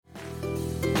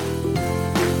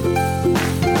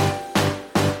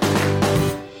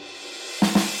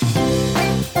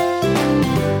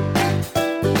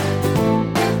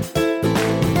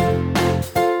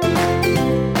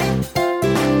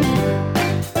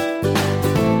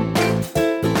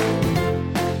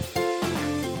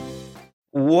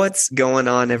What's going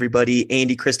on, everybody?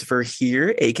 Andy Christopher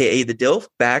here, aka The DILF,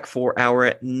 back for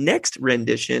our next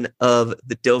rendition of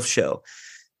The DILF Show.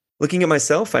 Looking at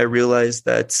myself, I realized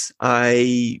that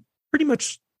I pretty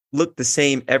much look the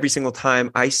same every single time.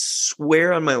 I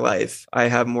swear on my life, I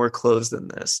have more clothes than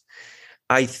this.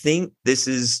 I think this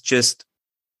is just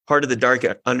part of the dark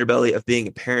underbelly of being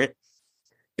a parent.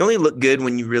 You only look good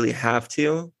when you really have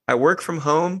to. I work from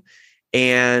home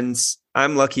and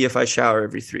I'm lucky if I shower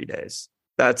every 3 days.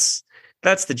 That's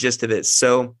the gist of it.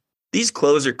 So these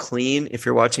clothes are clean if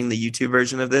you're watching the YouTube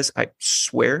version of this, I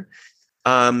swear.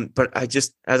 But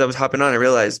as I was hopping on, I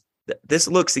realized this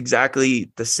looks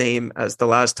exactly the same as the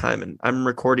last time. And I'm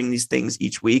recording these things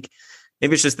each week.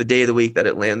 Maybe it's just the day of the week that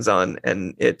it lands on,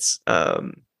 and it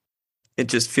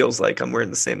just feels like I'm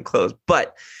wearing the same clothes.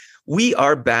 But we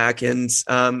are back, and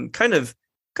kind of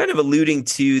alluding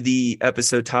to the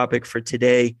episode topic for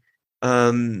today,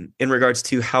 in regards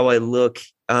to how I look.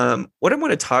 What I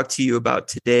want to talk to you about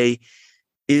today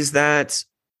is that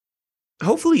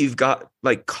hopefully you've got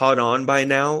caught on by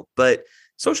now, but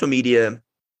social media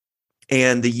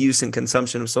and the use and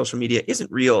consumption of social media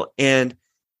isn't real. And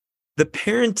the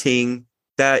parenting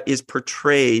that is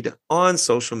portrayed on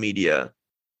social media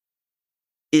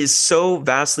is so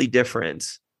vastly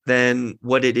different than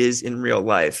what it is in real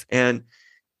life. And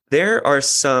there are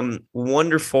some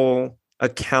wonderful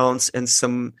accounts and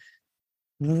some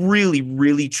really,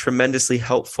 really tremendously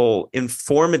helpful,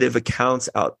 informative accounts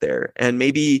out there. And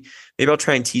maybe I'll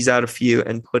try and tease out a few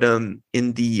and put them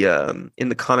in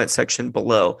the comment section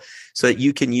below so that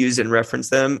you can use and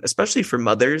reference them, especially for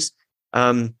mothers.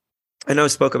 I know I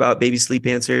spoke about baby sleep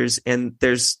answers, and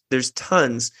there's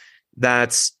tons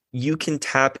that you can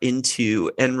tap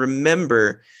into. And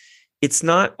remember, it's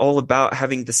not all about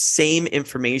having the same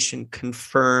information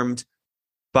confirmed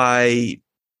by,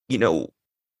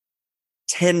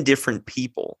 10 different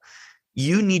people.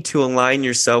 You need to align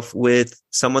yourself with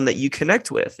someone that you connect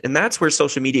with. And that's where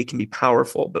social media can be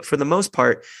powerful. But for the most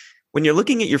part, when you're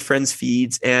looking at your friends'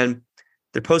 feeds and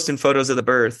they're posting photos of the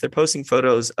birth, they're posting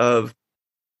photos of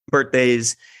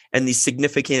birthdays and these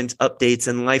significant updates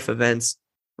and life events,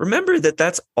 remember that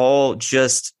that's all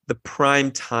just the prime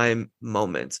time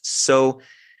moment. So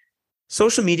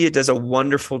social media does a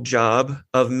wonderful job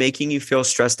of making you feel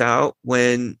stressed out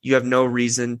when you have no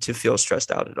reason to feel stressed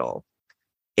out at all.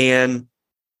 And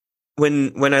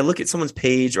when I look at someone's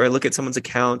page or I look at someone's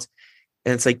account,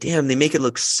 and it's like, damn, they make it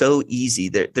look so easy.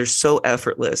 They're so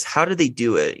effortless. How do they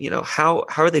do it? How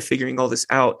are they figuring all this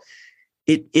out?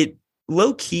 It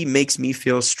low key makes me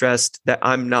feel stressed that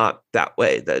I'm not that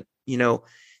way, that,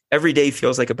 every day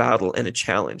feels like a battle and a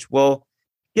challenge. Well,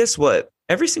 guess what?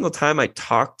 Every single time I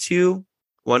talk to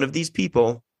one of these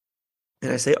people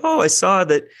and I say, oh, I saw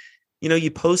that,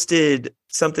 you posted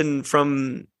something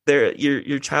from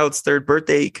your child's third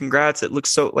birthday. Congrats. It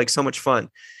looks so much fun.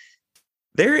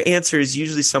 Their answer is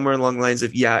usually somewhere along the lines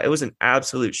of, yeah, it was an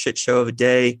absolute shit show of a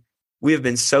day. We have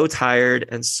been so tired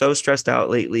and so stressed out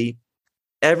lately.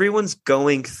 Everyone's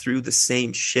going through the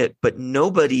same shit, but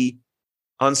nobody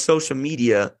on social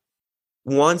media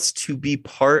wants to be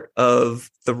part of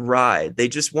the ride. They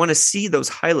just want to see those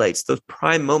highlights, those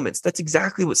prime moments. That's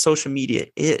exactly what social media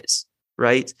is,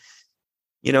 right?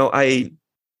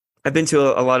 I've been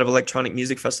to a lot of electronic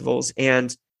music festivals,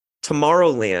 and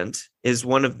Tomorrowland is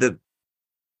one of the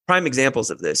prime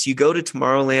examples of this. You go to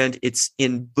Tomorrowland, it's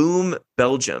in Boom,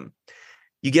 Belgium.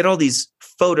 You get all these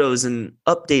photos and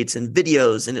updates and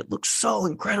videos, and it looks so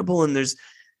incredible. And there's,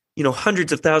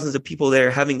 hundreds of thousands of people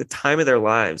there having the time of their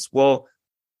lives. Well,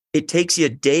 it takes you a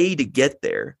day to get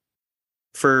there,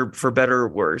 for better or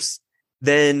worse.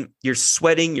 Then you're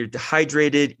sweating, you're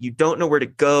dehydrated, you don't know where to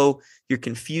go, you're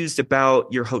confused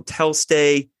about your hotel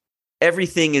stay.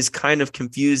 Everything is kind of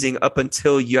confusing up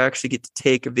until you actually get to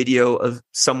take a video of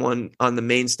someone on the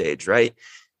main stage, right?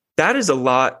 That is a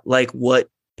lot like what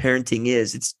parenting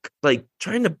is. It's like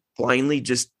trying to blindly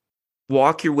just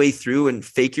walk your way through and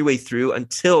fake your way through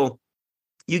until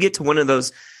you get to one of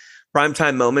those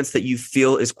primetime moments that you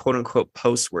feel is quote unquote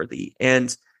post-worthy.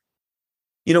 And,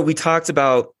 we talked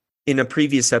about in a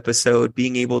previous episode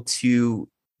being able to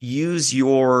use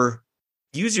your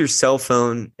cell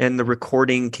phone and the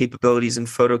recording capabilities and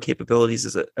photo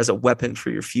capabilities as a weapon for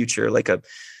your future, like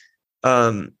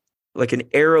an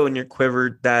arrow in your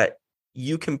quiver that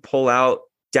you can pull out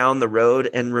down the road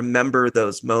and remember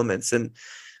those moments. And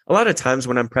a lot of times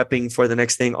when I'm prepping for the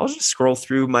next thing, I'll just scroll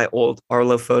through my old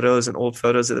Arlo photos and old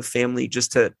photos of the family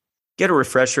just to get a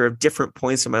refresher of different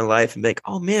points in my life and be like,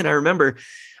 oh man, I remember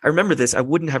this. I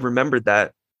wouldn't have remembered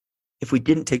that if we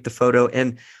didn't take the photo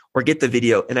or get the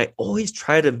video. And I always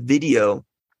try to video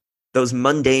those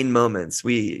mundane moments.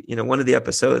 One of the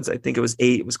episodes, I think it was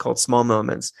 8, it was called Small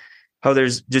Moments, how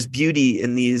there's just beauty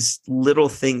in these little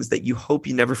things that you hope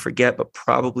you never forget, but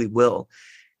probably will.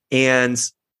 And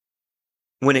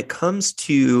when it comes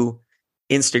to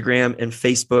Instagram and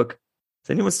Facebook, is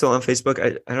anyone still on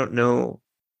Facebook? I don't know.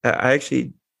 I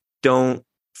actually don't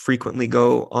frequently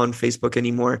go on Facebook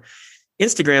anymore.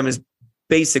 Instagram is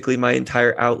basically my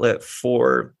entire outlet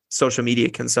for social media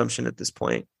consumption at this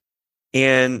point.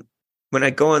 And when I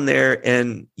go on there,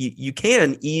 and you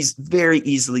can very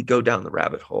easily go down the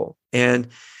rabbit hole, and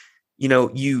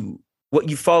what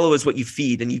you follow is what you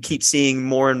feed, and you keep seeing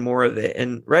more and more of it.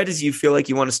 And right as you feel like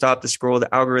you want to stop the scroll,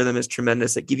 the algorithm is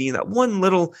tremendous at giving you that one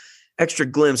little extra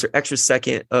glimpse or extra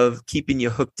second of keeping you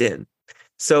hooked in.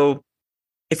 So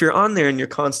if you're on there and you're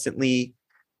constantly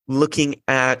looking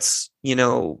at,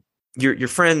 your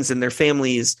friends and their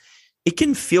families, it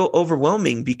can feel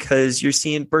overwhelming because you're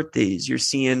seeing birthdays, you're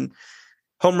seeing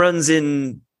home runs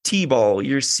in T-ball,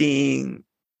 you're seeing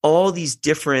all these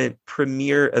different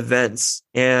premier events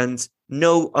and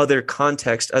no other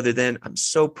context other than, I'm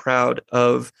so proud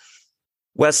of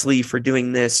Wesley for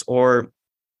doing this, or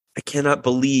I cannot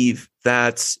believe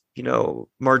that,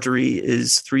 Marjorie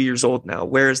is 3 years old now.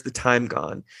 Where is the time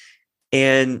gone?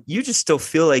 And you just still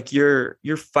feel like you're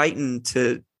fighting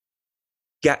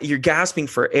you're gasping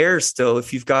for air still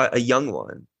if you've got a young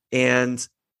one. And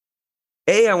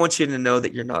I want you to know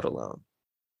that you're not alone.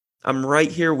 I'm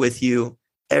right here with you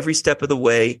every step of the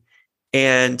way.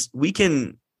 And we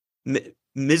can,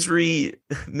 misery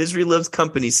loves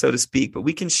company, so to speak, but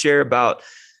we can share about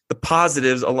the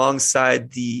positives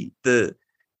alongside the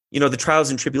trials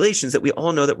and tribulations that we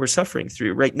all know that we're suffering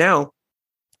through. Right now,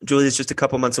 Julia's just a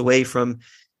couple months away from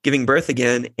giving birth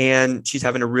again, and she's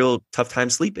having a real tough time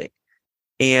sleeping.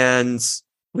 And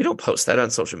we don't post that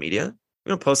on social media. We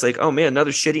don't post like, oh man,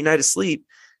 another shitty night of sleep.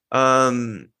 Got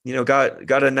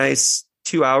a nice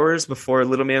 2 hours before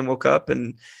little man woke up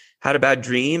and had a bad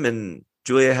dream, and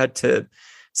Julia had to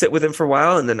sit with him for a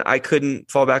while, and then I couldn't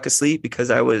fall back asleep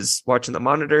because I was watching the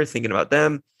monitor, thinking about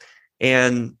them.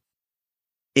 And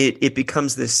it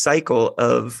becomes this cycle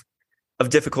of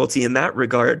difficulty in that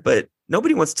regard. But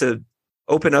nobody wants to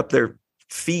open up their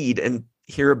feed and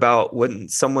hear about when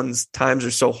someone's times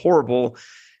are so horrible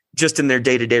just in their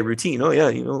day-to-day routine. Oh yeah,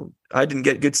 I didn't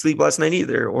get good sleep last night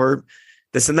either, or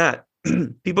this and that.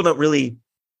 People don't really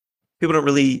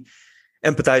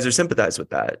empathize or sympathize with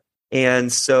that.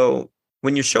 And so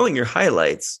when you're showing your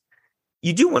highlights,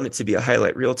 you do want it to be a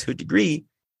highlight reel to a degree,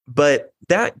 but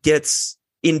that gets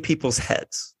in people's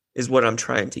heads is what I'm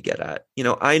trying to get at.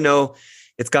 I know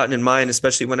it's gotten in mine,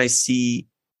 especially when I see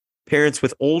parents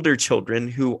with older children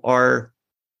who are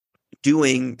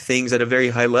doing things at a very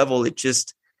high level. It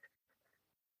just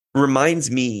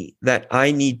reminds me that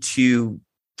I need to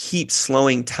keep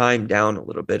slowing time down a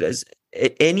little bit, as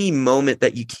at any moment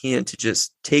that you can, to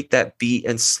just take that beat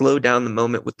and slow down the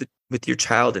moment with your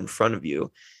child in front of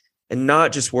you, and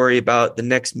not just worry about the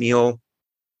next meal,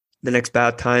 the next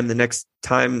bath time, the next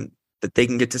time that they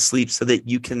can get to sleep so that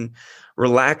you can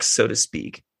relax, so to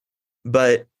speak.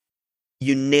 But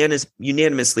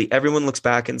unanimously, everyone looks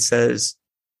back and says,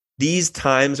 these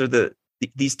times are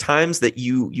these times that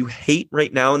you hate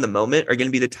right now in the moment are going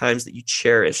to be the times that you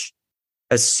cherish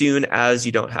as soon as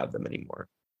you don't have them anymore.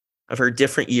 I've heard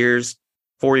different years,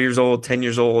 4 years old, 10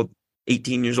 years old,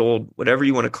 18 years old, whatever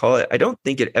you want to call it. I don't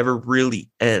think it ever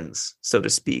really ends, so to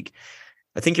speak.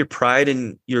 I think your pride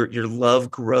and your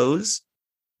love grows,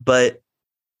 but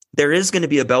there is going to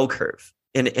be a bell curve,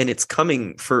 and it's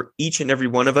coming for each and every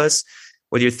one of us,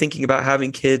 whether you're thinking about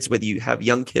having kids, whether you have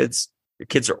young kids, your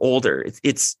kids are older.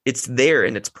 It's there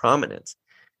and it's prominent.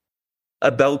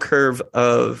 A bell curve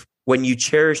of when you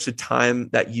cherish the time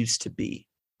that used to be,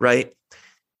 right?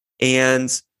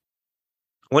 And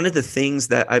one of the things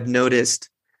that I've noticed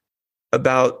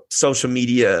about social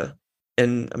media,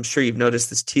 and I'm sure you've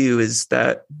noticed this too, is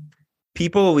that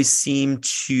people always seem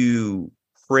to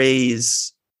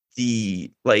praise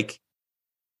the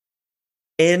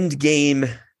end game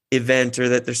event, or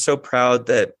that they're so proud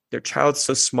that their child's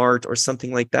so smart or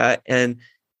something like that. And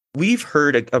we've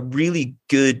heard a really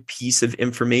good piece of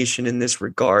information in this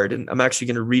regard, and I'm actually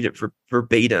going to read it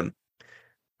verbatim.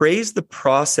 Praise the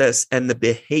process and the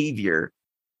behavior,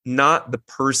 not the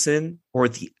person or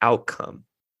the outcome.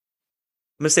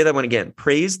 I'm going to say that one again.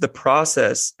 Praise the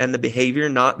process and the behavior,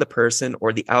 not the person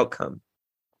or the outcome.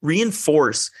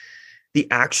 Reinforce the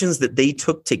actions that they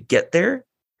took to get there,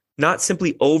 not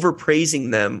simply overpraising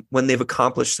them when they've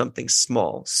accomplished something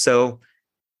small. So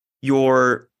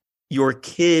your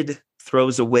kid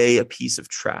throws away a piece of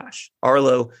trash.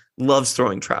 Arlo loves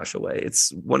throwing trash away.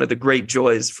 It's one of the great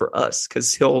joys for us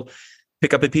because he'll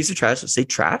pick up a piece of trash, he'll say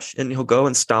trash, and he'll go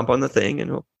and stomp on the thing and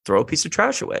he'll throw a piece of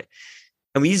trash away.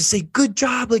 And we used to say, good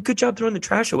job throwing the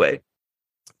trash away.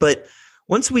 But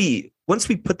once we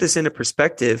put this into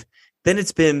perspective, then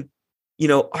it's been,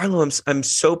 Arlo, I'm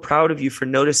so proud of you for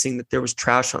noticing that there was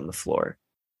trash on the floor.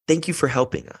 Thank you for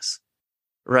helping us.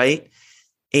 Right.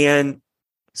 And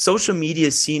social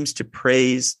media seems to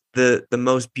praise the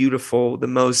most beautiful, the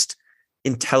most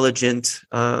intelligent,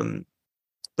 the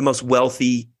most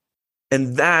wealthy.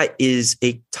 And that is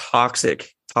a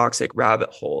toxic rabbit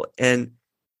hole. And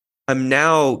I'm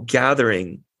now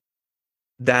gathering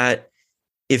that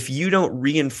if you don't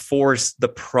reinforce the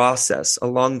process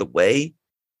along the way,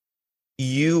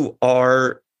 you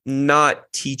are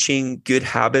not teaching good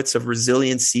habits of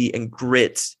resiliency and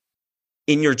grit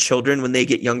in your children when they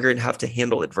get younger and have to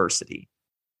handle adversity.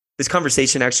 This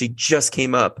conversation actually just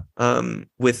came up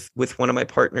with one of my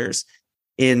partners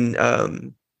in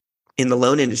the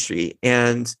loan industry,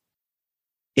 and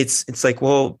it's like,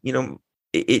 well,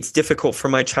 it's difficult for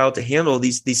my child to handle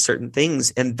these certain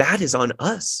things, and that is on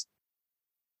us.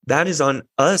 That is on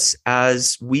us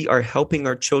as we are helping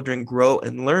our children grow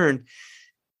and learn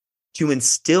to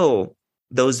instill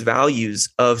those values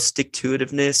of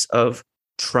stick-to-itiveness, of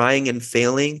trying and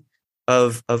failing,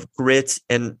 of grit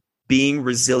and being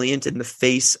resilient in the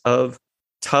face of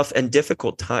tough and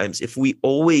difficult times. If we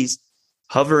always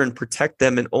hover and protect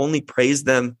them and only praise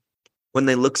them when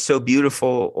they look so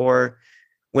beautiful or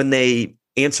when they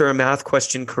answer a math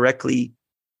question correctly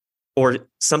or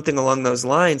something along those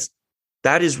lines,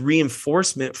 that is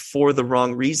reinforcement for the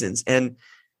wrong reasons. And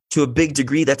to a big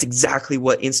degree, that's exactly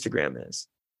what Instagram is.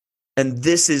 And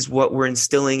this is what we're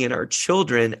instilling in our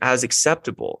children as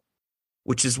acceptable,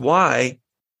 which is why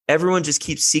everyone just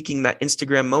keeps seeking that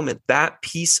Instagram moment, that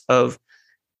piece of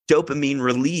dopamine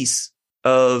release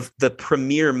of the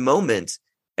premier moment,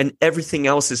 and everything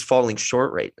else is falling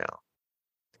short right now.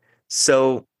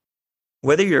 So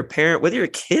whether you're a parent, whether you're a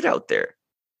kid out there,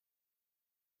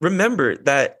 remember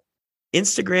that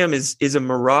Instagram is a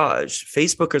mirage.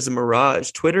 Facebook is a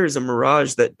mirage. Twitter is a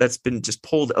mirage that's been just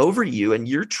pulled over you, and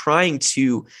you're trying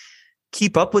to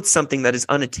keep up with something that is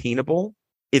unattainable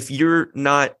if you're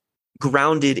not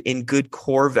grounded in good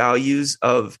core values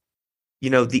of,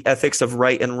 the ethics of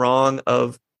right and wrong,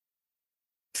 of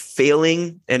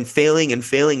failing and failing and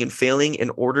failing and failing in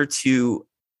order to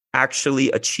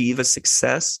actually achieve a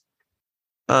success.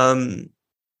 I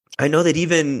know that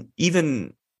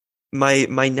even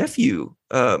my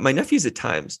nephews at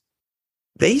times,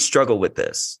 they struggle with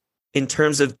this in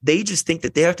terms of they just think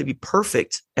that they have to be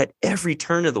perfect at every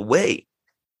turn of the way.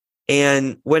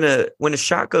 And when a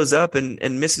shot goes up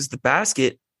and misses the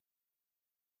basket,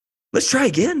 let's try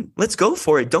again. Let's go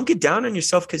for it. Don't get down on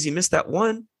yourself because you missed that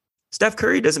one. Steph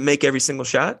Curry doesn't make every single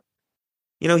shot.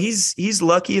 He's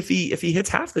lucky if he hits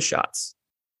half the shots,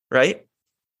 right?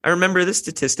 I remember this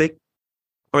statistic,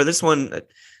 or this one.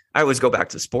 I always go back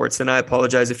to sports, and I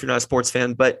apologize if you're not a sports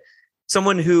fan, but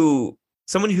someone who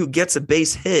gets a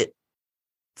base hit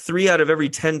 3 out of every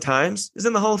 10 times is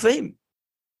in the Hall of Fame.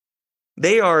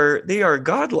 They are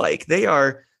godlike. They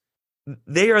are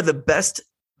the best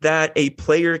that a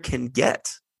player can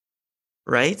get,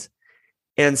 right?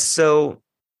 And so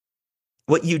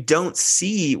what you don't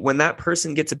see when that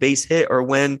person gets a base hit or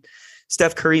when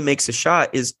Steph Curry makes a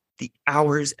shot is the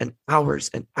hours and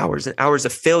hours and hours and hours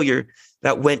of failure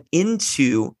that went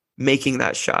into making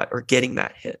that shot or getting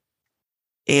that hit.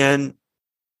 And,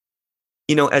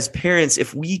 as parents,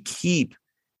 if we keep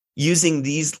using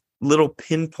these little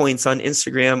pinpoints on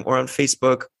Instagram or on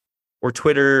Facebook or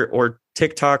Twitter or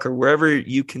TikTok or wherever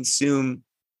you consume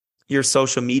your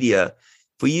social media,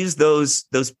 if we use those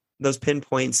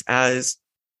pinpoints as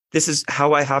this is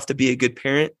how I have to be a good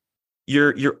parent,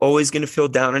 you're always going to feel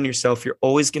down on yourself. You're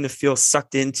always going to feel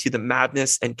sucked into the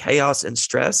madness and chaos and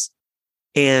stress.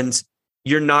 And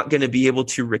you're not going to be able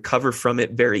to recover from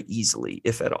it very easily,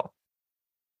 if at all.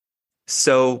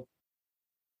 So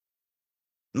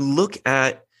look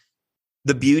at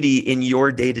the beauty in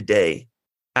your day-to-day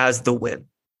as the win.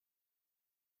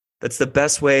 That's the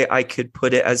best way I could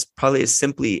put it, as probably as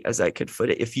simply as I could put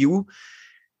it. If you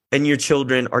and your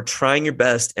children are trying your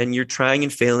best and you're trying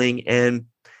and failing and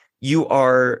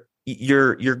you're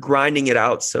grinding it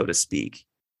out, so to speak,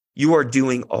 you are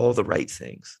doing all the right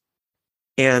things.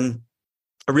 And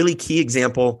a really key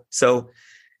example, so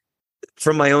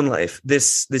from my own life,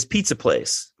 this pizza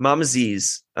place, Mama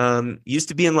Z's, used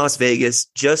to be in Las Vegas,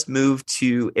 just moved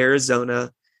to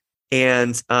Arizona,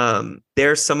 and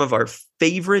they're some of our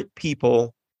favorite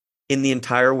people in the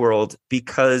entire world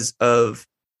because of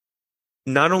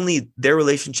not only their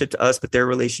relationship to us, but their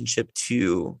relationship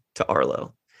to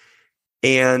Arlo.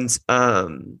 And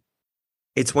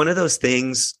it's one of those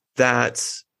things that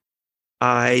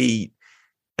I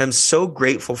am so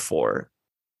grateful for,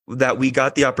 that we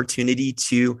got the opportunity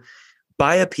to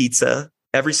buy a pizza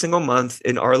every single month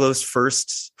in Arlo's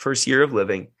first year of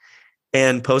living,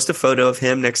 and post a photo of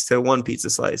him next to one pizza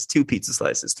slice, two pizza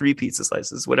slices, three pizza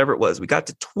slices, whatever it was. We got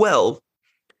to 12,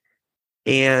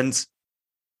 and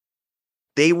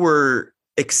they were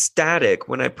ecstatic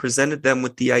when I presented them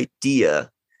with the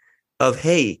idea of,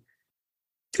 hey,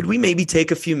 could we maybe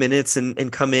take a few minutes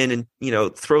and come in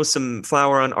and, throw some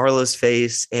flour on Arlo's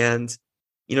face and,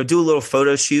 do a little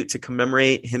photo shoot to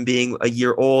commemorate him being a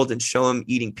year old and show him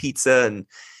eating pizza, and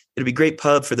it'll be great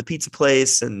pub for the pizza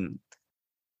place. And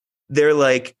they're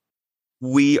like,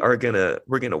 we're gonna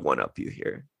one up you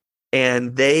here.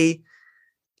 And they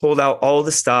pulled out all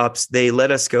the stops. They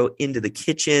let us go into the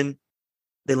kitchen.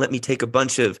 They let me take a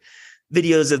bunch of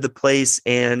videos of the place,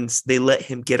 and they let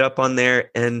him get up on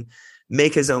there and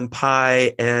make his own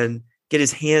pie and get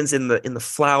his hands in the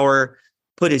flour,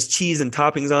 put his cheese and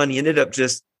toppings on. He ended up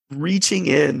just reaching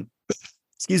in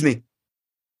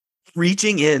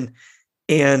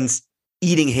and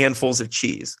eating handfuls of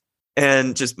cheese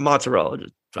and just mozzarella,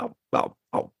 just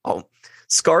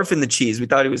scarfing the cheese. We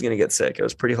thought he was going to get sick. It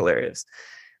was pretty hilarious.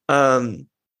 And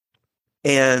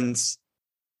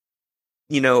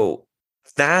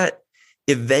that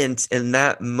event and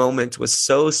that moment was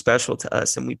so special to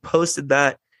us. And we posted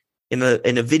that in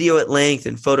a video at length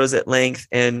and photos at length.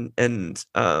 And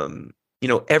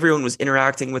everyone was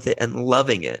interacting with it and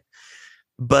loving it.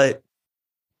 But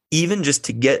even just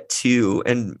to get to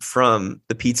and from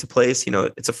the pizza place,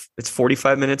 it's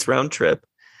 45 minutes round trip.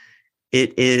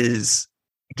 It is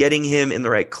getting him in the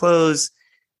right clothes.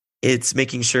 It's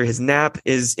making sure his nap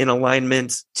is in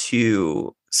alignment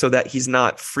so that he's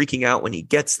not freaking out when he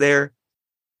gets there.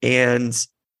 And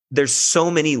there's so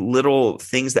many little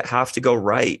things that have to go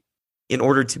right in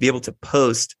order to be able to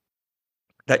post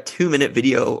that 2-minute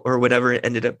video or whatever it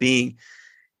ended up being,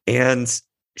 and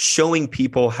showing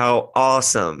people how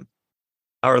awesome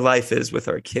our life is with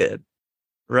our kid,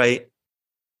 right?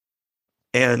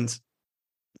 And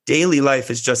daily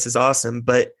life is just as awesome.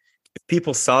 But if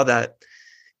people saw that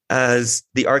as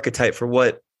the archetype for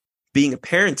what being a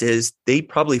parent is, they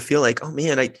probably feel like, oh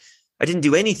man, I didn't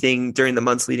do anything during the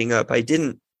months leading up. I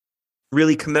didn't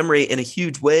really commemorate in a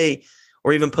huge way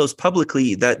or even post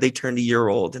publicly that they turned a year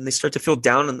old, and they start to feel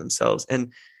down on themselves.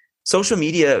 And social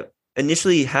media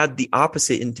initially had the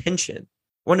opposite intention.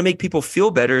 I want to make people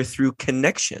feel better through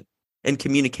connection and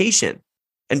communication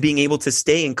and being able to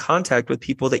stay in contact with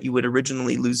people that you would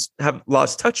originally have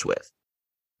lost touch with.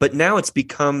 But now it's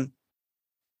become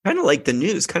kind of like the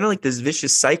news, kind of like this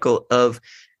vicious cycle of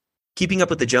keeping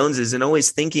up with the Joneses and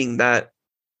always thinking that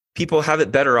people have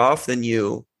it better off than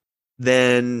you,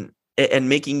 and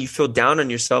making you feel down on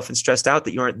yourself and stressed out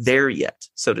that you aren't there yet,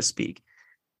 so to speak.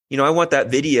 I want that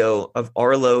video of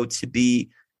Arlo to be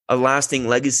a lasting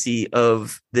legacy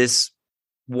of this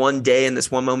one day and this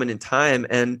one moment in time.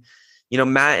 And,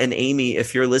 Matt and Amy,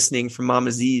 if you're listening from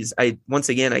Mama Z's, I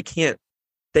can't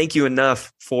thank you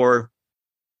enough for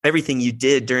everything you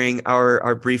did during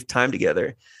our brief time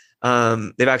together.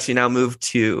 They've actually now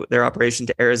moved their operation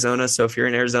to Arizona. So if you're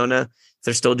in Arizona, if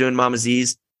they're still doing Mama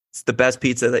Z's, it's the best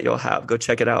pizza that you'll have. Go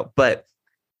check it out. But,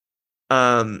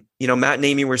 Matt and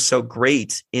Amy were so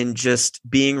great in just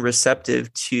being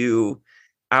receptive to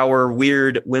our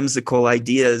weird, whimsical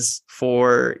ideas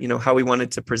for, how we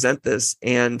wanted to present this.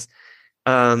 And,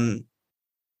 I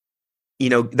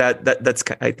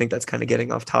think that's kind of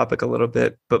getting off topic a little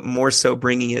bit, but more so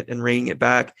bringing it and reining it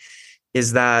back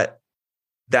is that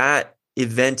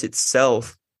event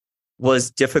itself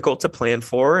was difficult to plan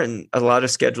for, and a lot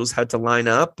of schedules had to line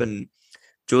up, and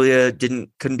Julia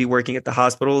couldn't be working at the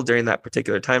hospital during that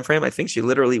particular time frame. I think she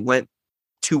literally went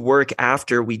to work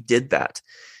after we did that.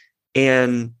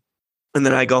 And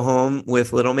then I go home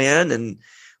with little man and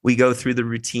we go through the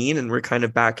routine and we're kind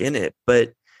of back in it.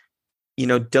 But,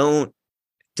 don't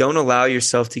allow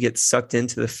yourself to get sucked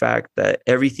into the fact that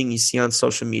everything you see on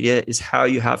social media is how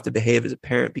you have to behave as a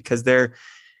parent, because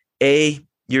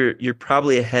you're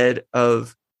probably ahead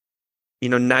of,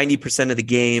 90% of the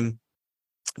game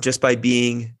just by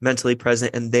being mentally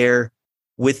present and there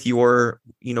with your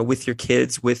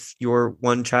kids, with your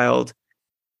one child,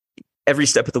 every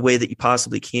step of the way that you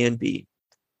possibly can be.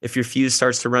 If your fuse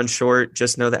starts to run short,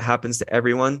 just know that happens to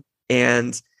everyone,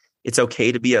 and it's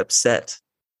okay to be upset,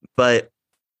 but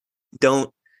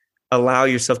don't allow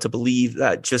yourself to believe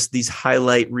that just these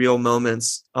highlight reel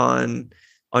moments on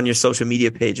on your social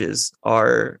media pages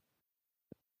are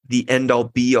the end all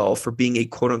be all for being a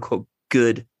quote unquote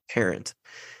good parent.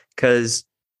 Because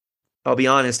I'll be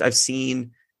honest, I've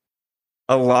seen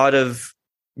a lot of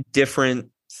different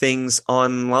things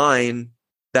online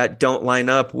that don't line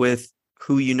up with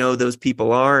who you know those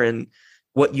people are and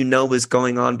what you know is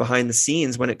going on behind the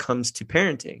scenes when it comes to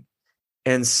parenting.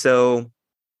 And so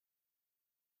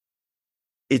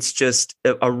it's just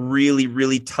a really,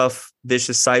 really tough,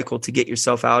 vicious cycle to get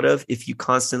yourself out of if you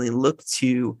constantly look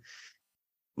to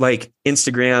like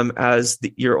Instagram as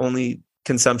your only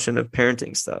consumption of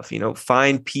parenting stuff.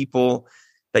 Find people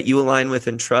that you align with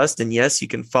and trust. And yes, you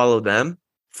can follow them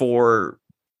for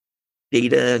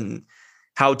data and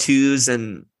how-tos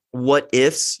and what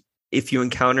ifs if you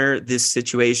encounter this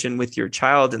situation with your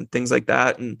child and things like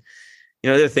that. And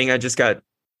the other thing I just got,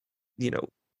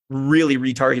 really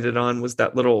retargeted on was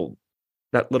that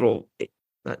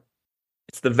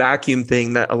it's the vacuum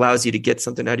thing that allows you to get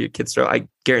something out of your kid's throat. I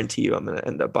guarantee you I'm going to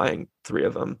end up buying 3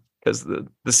 of them because the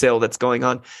sale that's going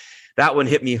on. That one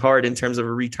hit me hard in terms of a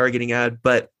retargeting ad,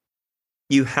 but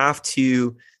you have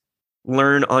to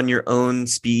learn on your own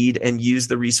speed and use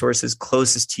the resources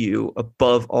closest to you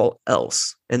above all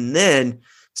else. And then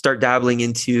start dabbling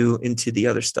into the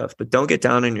other stuff, but don't get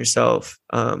down on yourself.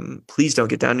 Please don't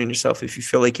get down on yourself if you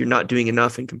feel like you're not doing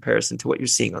enough in comparison to what you're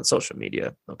seeing on social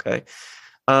media. Okay.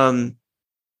 I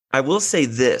will say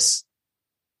this,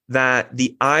 that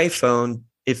the iPhone,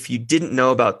 if you didn't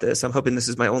know about this, I'm hoping this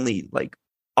is my only like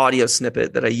audio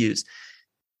snippet that I use.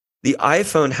 The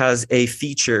iPhone has a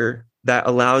feature that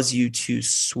allows you to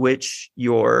switch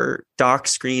your dock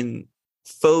screen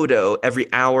photo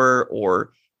every hour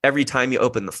or every time you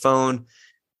open the phone,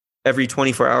 every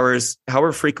 24 hours,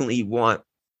 however frequently you want.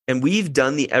 And we've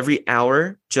done the every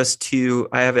hour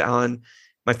I have it on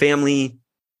my family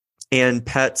and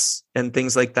pets and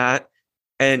things like that.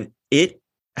 And it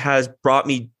has brought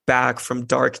me back from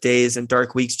dark days and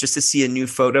dark weeks just to see a new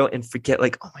photo and forget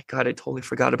like, oh my God, I totally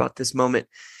forgot about this moment.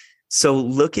 So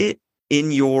look at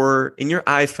in your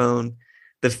iPhone,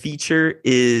 the feature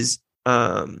is,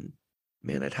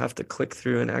 I'd have to click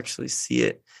through and actually see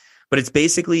it, but it's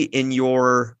basically in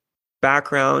your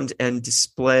background and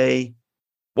display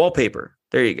wallpaper.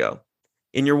 There you go.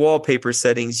 In your wallpaper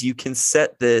settings, you can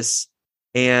set this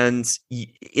and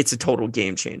it's a total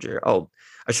game changer. I'll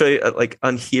show you like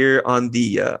on here on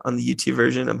the YouTube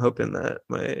version. I'm hoping that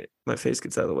my face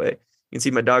gets out of the way. You can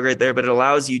see my dog right there, but it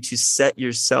allows you to set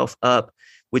yourself up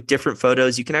with different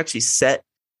photos. You can actually set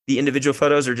the individual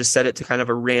photos or just set it to kind of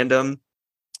a random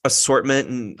assortment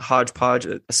and hodgepodge,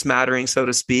 a smattering, so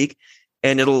to speak.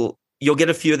 And you'll get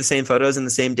a few of the same photos in the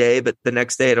same day, but the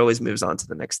next day it always moves on to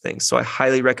the next thing. So I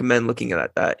highly recommend looking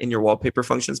at that in your wallpaper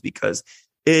functions because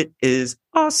it is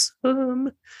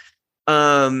awesome.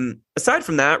 Aside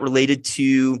from that, related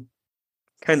to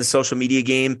kind of the social media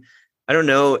game, I don't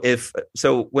know if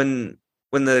so when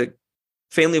the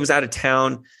family was out of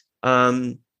town,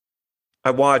 I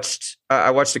watched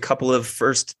a couple of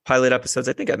first pilot episodes.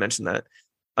 I think I mentioned that.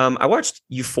 I watched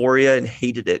Euphoria and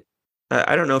hated it.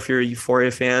 I don't know if you're a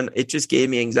Euphoria fan. It just gave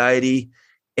me anxiety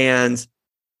and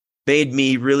made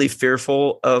me really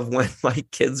fearful of when my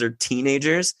kids are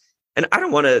teenagers. And I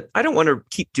don't want to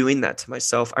keep doing that to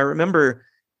myself. I remember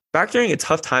back during a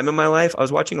tough time in my life, I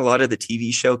was watching a lot of the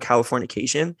TV show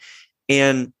Californication,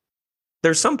 and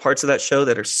there's some parts of that show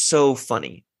that are so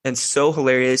funny and so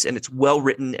hilarious, and it's well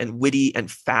written and witty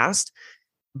and fast.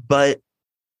 But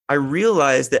I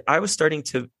realized that I was starting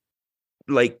to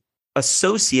like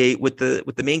associate with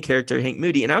the main character, Hank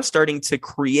Moody, and I was starting to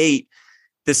create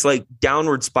this like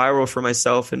downward spiral for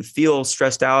myself and feel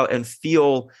stressed out and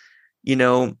feel,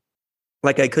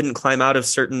 like I couldn't climb out of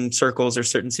certain circles or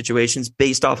certain situations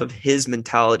based off of his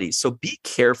mentality. So be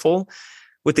careful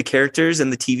with the characters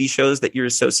and the TV shows that you're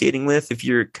associating with if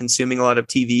you're consuming a lot of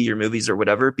TV or movies or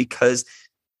whatever, because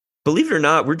believe it or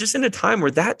not, we're just in a time where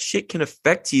that shit can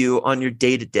affect you on your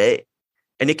day to day,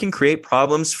 and it can create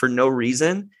problems for no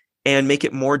reason and make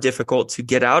it more difficult to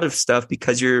get out of stuff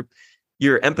because you're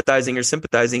empathizing or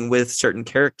sympathizing with certain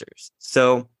characters.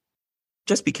 So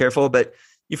just be careful. But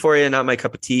Euphoria, not my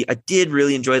cup of tea. I did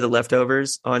really enjoy The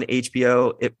Leftovers on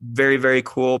HBO. It very, very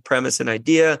cool premise and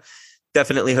idea.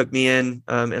 Definitely hooked me in,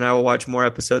 and I will watch more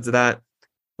episodes of that.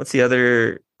 What's the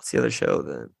other show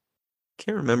that I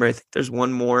can't remember? I think there's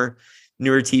one more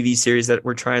newer TV series that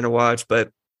we're trying to watch.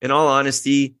 But in all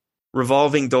honesty,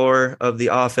 revolving door of The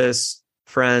Office,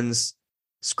 Friends,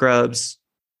 Scrubs,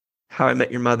 How I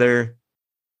Met Your Mother.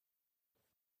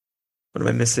 What am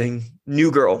I missing?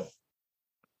 New Girl.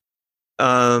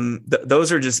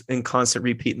 those are just in constant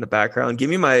repeat in the background. Give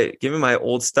me my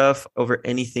old stuff over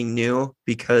anything new,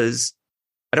 because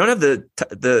I don't have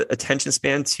the attention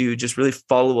span to just really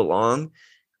follow along.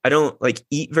 I don't like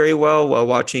eat very well while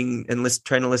watching and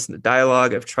trying to listen to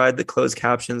dialogue. I've tried the closed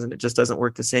captions and it just doesn't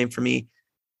work the same for me.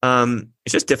 It's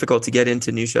just difficult to get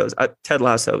into new shows. Ted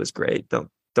Lasso is great.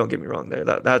 Don't get me wrong there.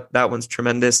 That one's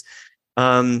tremendous.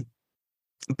 But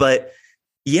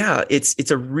yeah,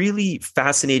 it's a really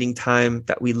fascinating time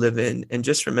that we live in. And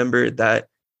just remember that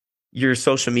your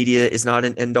social media is not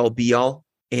an end all be all.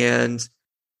 And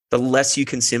the less you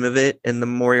consume of it and the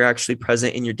more you're actually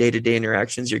present in your day-to-day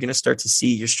interactions, you're going to start to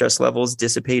see your stress levels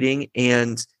dissipating,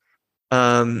 and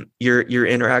your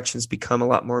interactions become a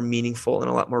lot more meaningful and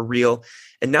a lot more real.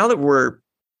 And now that we're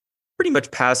pretty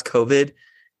much past COVID,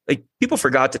 like, people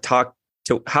forgot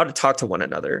how to talk to one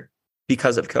another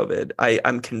because of COVID.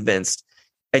 I'm convinced.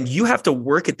 And you have to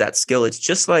work at that skill. It's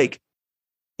just like,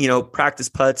 practice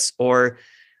putts, or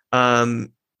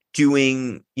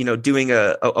doing a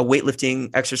weightlifting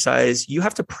exercise. You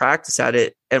have to practice at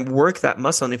it and work that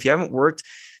muscle. And if you haven't worked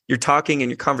your talking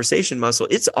and your conversation muscle,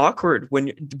 it's awkward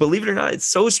believe it or not, it's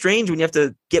so strange when you have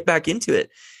to get back into it.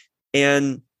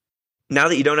 And now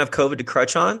that you don't have COVID to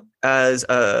crutch on as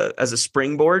a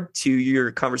springboard to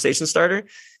your conversation starter,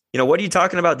 what are you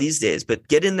talking about these days? But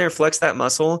get in there, flex that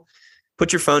muscle,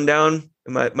 put your phone down.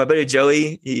 My buddy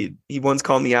Joey, he once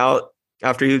called me out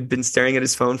after he'd been staring at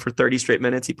his phone for 30 straight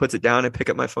minutes. He puts it down. I pick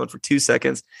up my phone for 2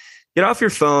 seconds. Get off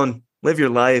your phone, live your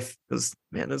life. It was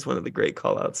one of the great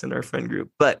call outs in our friend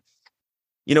group. But,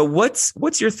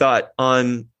 what's your thought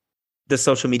on the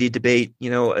social media debate?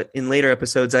 In later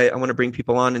episodes, I want to bring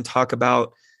people on and talk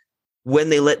about when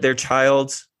they let their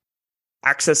child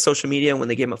access social media, when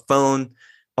they give them a phone,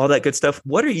 all that good stuff.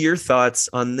 What are your thoughts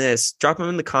on this? Drop them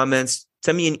in the comments.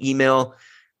 Send me an email,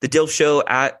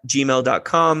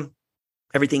 thedilfshow@gmail.com.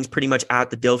 Everything's pretty much at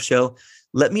The Dilf Show.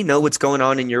 Let me know what's going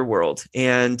on in your world.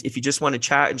 And if you just want to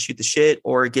chat and shoot the shit,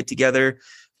 or get together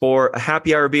for a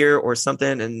happy hour beer or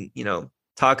something and,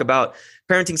 talk about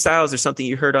parenting styles or something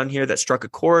you heard on here that struck a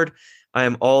chord, I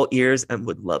am all ears and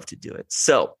would love to do it.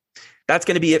 So that's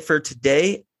going to be it for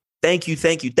today. Thank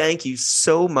you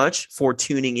so much for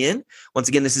tuning in. Once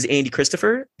again, this is Andy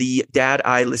Christopher, the dad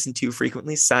I listen to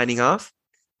frequently, signing off.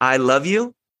 I love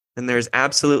you, and there's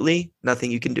absolutely nothing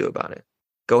you can do about it.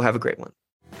 Go have a great one.